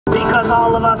Because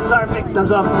all of us are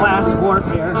victims of class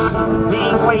warfare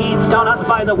being waged on us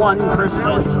by the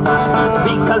 1%.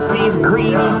 Because these greedy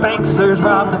banksters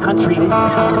rob the country,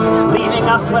 leaving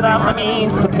us without the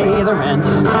means to pay the rent.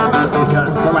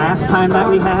 Because the last time that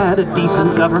we had a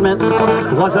decent government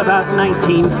was about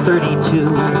 1932.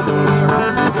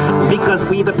 Because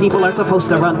we the people are supposed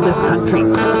to run this country,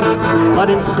 but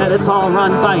instead it's all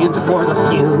run by and for the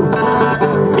few.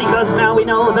 Because now we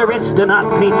know the rich do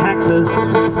not pay taxes,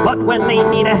 but when they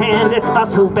need a hand, it's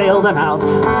us who bail them out.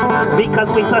 Because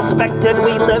we suspected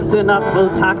we lived in a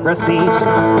plutocracy,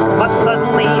 but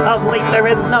suddenly of late there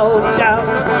is no doubt.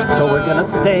 So we're gonna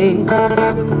stay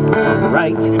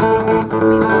right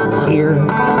here.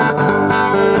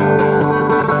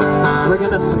 We're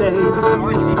gonna stay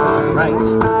right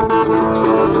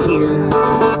here.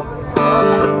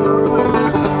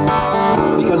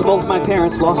 Because both my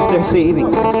parents lost their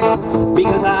savings.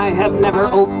 Because I have never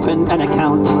opened an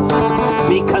account.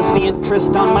 Because the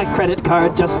interest on my credit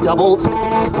card just doubled,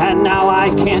 and now I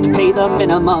can't pay the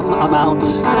minimum amount.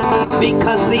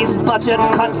 Because these budget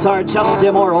cuts are just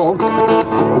immoral,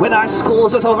 with our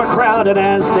schools as overcrowded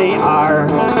as they are.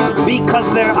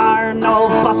 Because there are no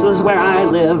buses where I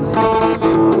live,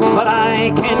 but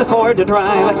I can't afford to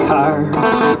drive a car.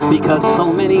 Because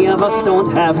so many of us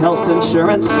don't have health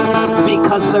insurance.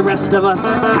 Because the rest of us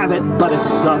have it, but it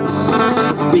sucks.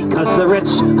 Because the rich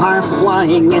are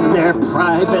flying in their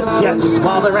private jets,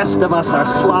 while the rest of us are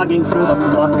slogging through the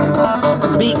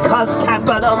muck. Because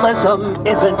capitalism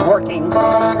isn't working.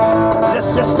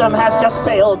 This system has just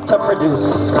failed to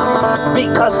produce.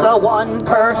 Because the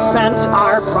 1%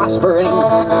 are prospering,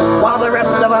 while the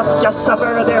rest of us just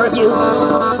suffer their abuse.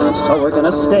 So we're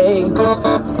gonna stay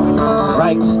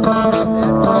right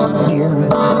here.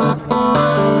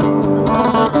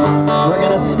 We're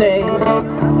gonna stay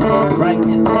right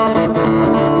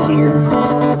here.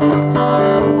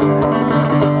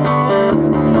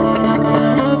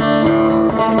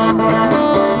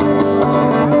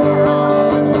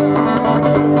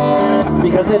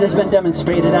 Because it has been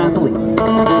demonstrated amply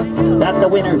that the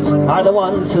winners are the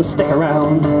ones who stick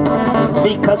around.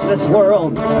 Because this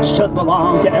world should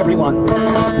belong to everyone,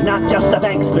 not just the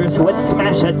banksters who would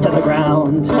smash it to the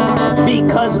ground.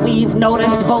 Because we've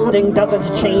noticed voting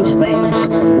doesn't change things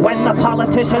when the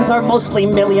politicians are mostly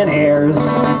millionaires.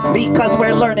 Because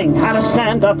we're learning how to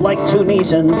stand up like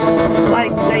Tunisians,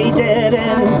 like they did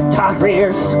in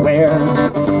Tahrir Square,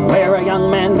 where a young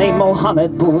man named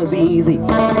Mohammed Bouazizi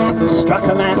struck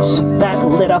a match that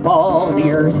lit up all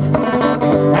the earth.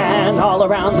 And all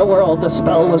around the world the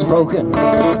spell was broken,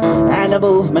 and a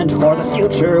movement for the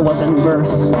future was in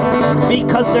birth.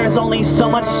 Because there's only so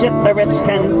much shit the rich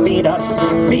can feed us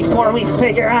before we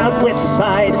figure out which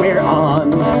side we're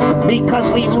on. Because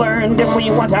we've learned if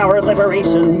we want our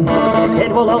liberation,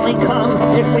 it will only come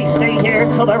if we stay here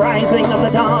till the rising of the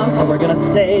dawn. So we're gonna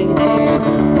stay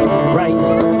right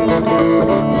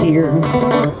here.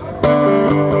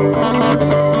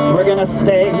 We're gonna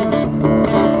stay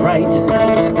right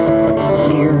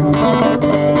here.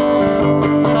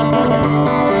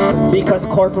 Because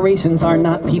corporations are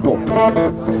not people,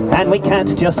 and we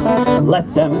can't just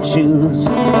let them choose.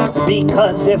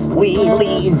 Because if we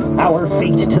leave our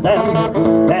fate to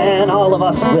them, then all of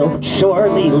us will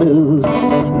surely lose.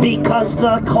 Because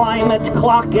the climate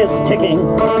clock is ticking,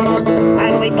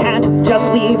 and we can't just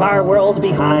leave our world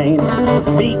behind.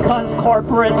 Because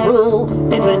corporate rule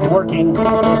isn't working,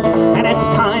 and it's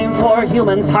time for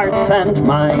humans' hearts and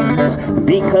minds.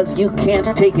 Because you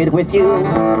can't take it with you.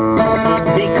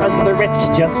 Because the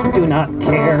rich just do not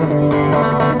care.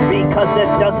 Because it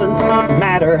doesn't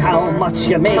matter how much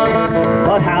you make,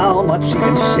 but how much you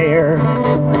can share.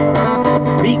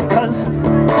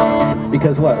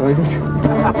 Because what was it?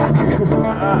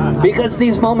 Because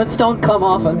these moments don't come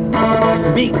often.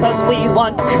 Because we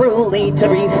want truly to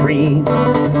be free.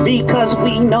 Because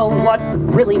we know what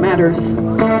really matters.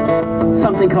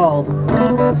 Something called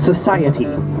society.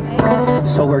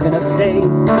 So we're gonna stay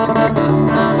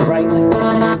right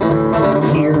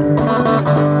here.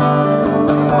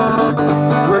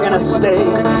 We're gonna stay